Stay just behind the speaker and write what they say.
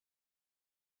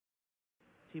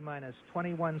T-minus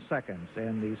 21 seconds,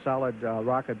 and the solid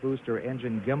rocket booster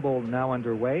engine gimbal now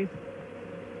underway.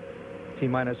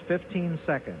 T-minus 15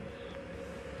 seconds.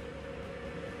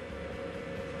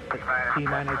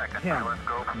 T-minus 10,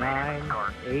 9,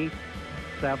 8,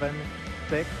 7,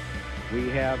 6. We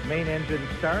have main engine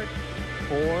start.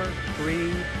 4,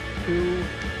 3, 2,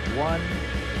 1,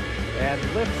 and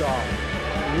liftoff.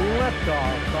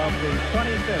 Liftoff of the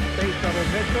 25th Space Shuttle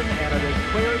mission, and it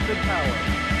has cleared the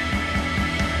tower.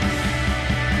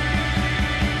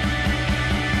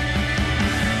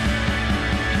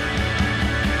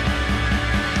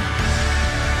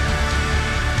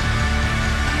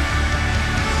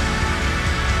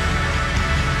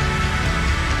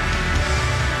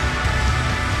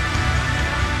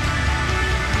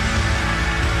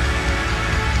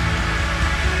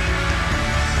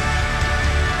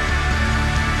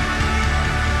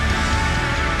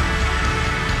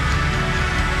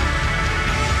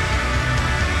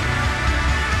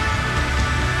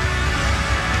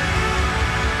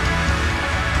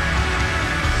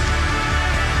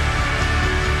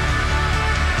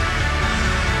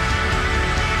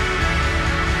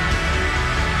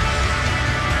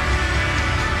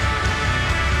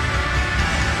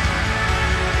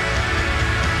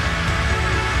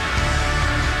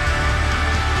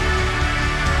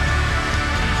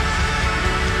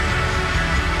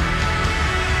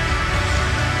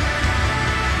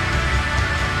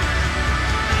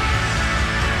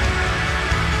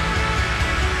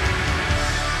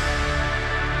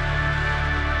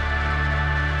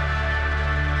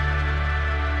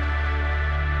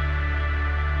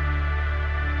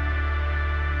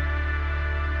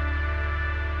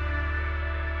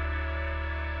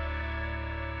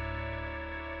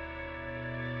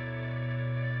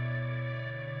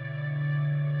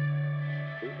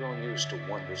 We've grown used to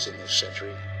wonders in this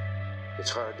century. It's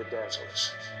hard to dazzle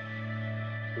us.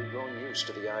 We've grown used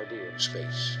to the idea of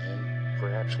space, and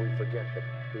perhaps we forget that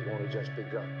we've only just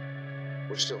begun.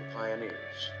 We're still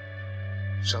pioneers.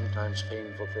 Sometimes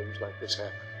painful things like this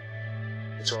happen.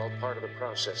 It's all part of the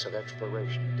process of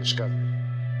exploration and discovery.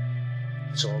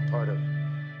 It's all part of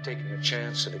taking a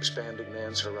chance at expanding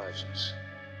man's horizons.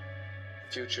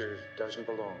 The future doesn't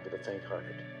belong to the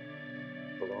faint-hearted.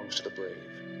 It belongs to the brave.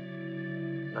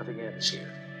 Nothing ends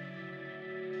here.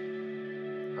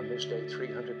 On this day,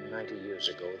 390 years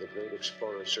ago, the great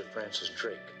explorer Sir Francis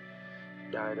Drake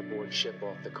died aboard ship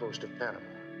off the coast of Panama.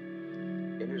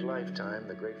 In his lifetime,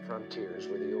 the great frontiers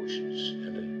were the oceans,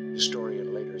 and a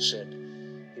historian later said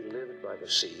he lived by the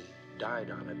sea, died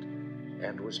on it,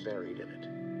 and was buried in it.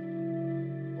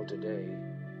 Well, today,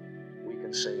 we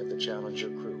can say of the Challenger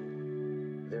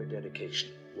crew, their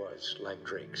dedication was, like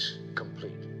Drake's,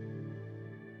 complete.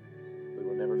 We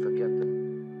will never forget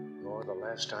them, nor the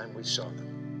last time we saw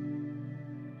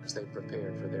them, as they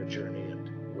prepared for their journey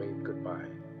and waved goodbye,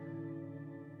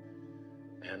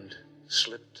 and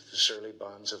slipped the surly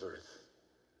bonds of earth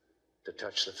to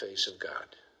touch the face of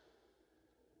God.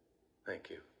 Thank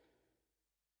you.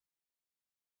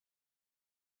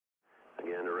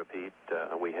 Again, to repeat,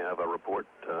 we have a report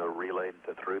relayed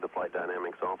through the flight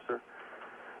dynamics officer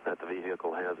that the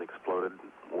vehicle has exploded.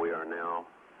 We are now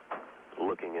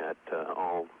looking at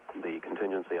all the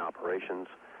contingency operations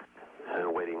and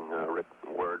awaiting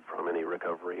word from any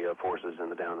recovery forces in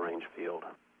the downrange field.